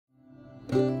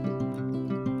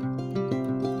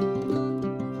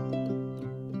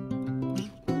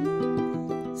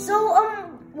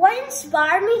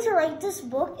inspired me to write this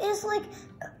book is like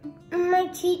my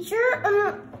teacher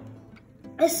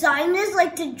assigned us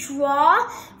like to draw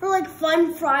for like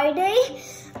Fun Friday,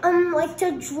 like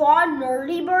to draw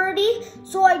Nerdy Birdie.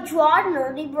 So I draw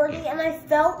Nerdy Birdie and I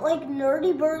felt like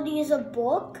Nerdy Birdie is a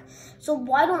book. So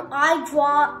why don't I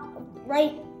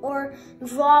write or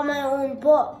draw my own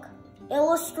book,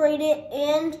 illustrate it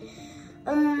and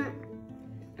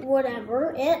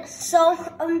whatever it. So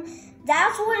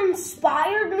that's what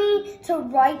inspired me to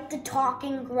write The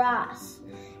Talking Grass.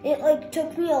 It like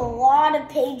took me a lot of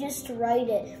pages to write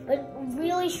it, but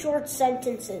really short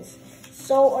sentences.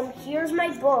 So here's my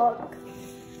book.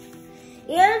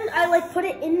 And I like put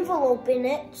an envelope in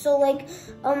it. So like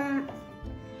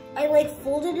I like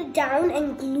folded it down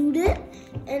and glued it.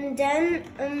 And then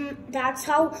that's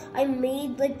how I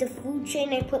made like the food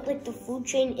chain. I put like the food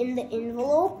chain in the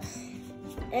envelope.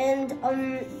 And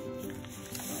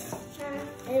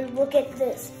look at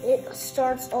this. It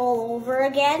starts all over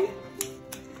again.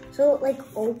 So it like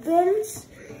opens,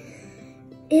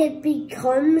 it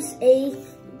becomes a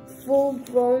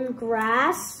full-grown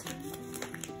grass.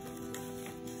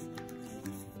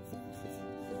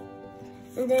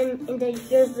 And then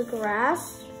here's the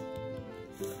grass.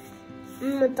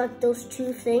 With like those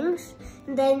two things.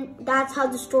 And then that's how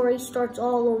the story starts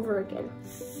all over again.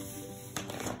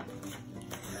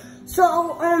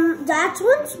 So that's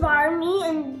what inspired me,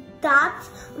 and that's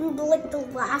like the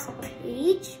last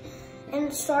page. And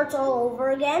it starts all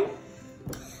over again.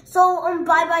 So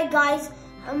bye guys.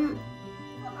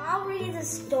 I'll read the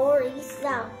stories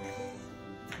now.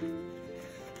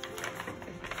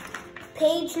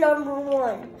 Page number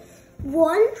 1.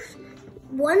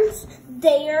 Once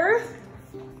there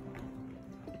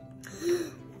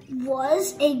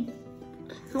was a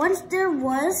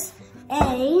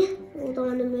hold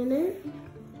on a minute,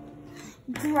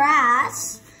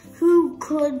 grass who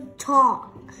could talk.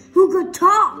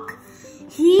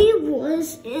 He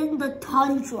was in the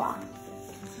tundra.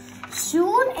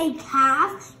 Soon a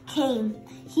calf came.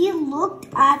 He looked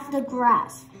at the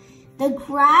grass. The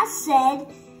grass said,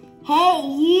 "Hey,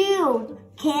 you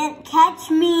can't catch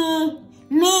me.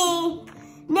 Na,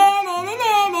 na, na,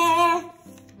 na, na."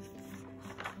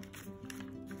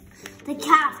 The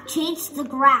calf chased the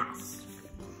grass.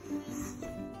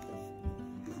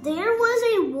 There was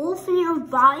a wolf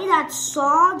nearby that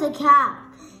saw the calf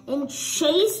and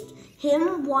chased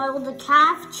him while the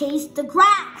calf chased the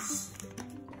grass.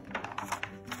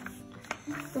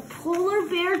 The polar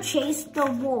bear chased the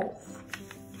wolf.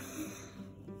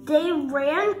 They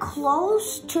ran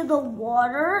close to the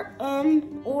water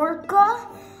and Orca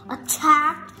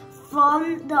attacked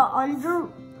from the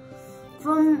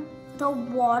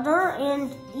water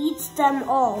and eats them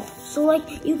all. So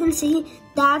like you can see,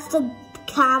 that's the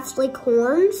calf's like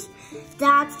horns,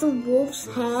 that's the wolf's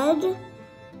head,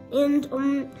 and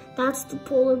that's the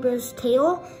polar bear's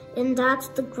tail, and that's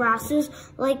the grasses,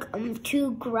 like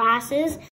two grasses.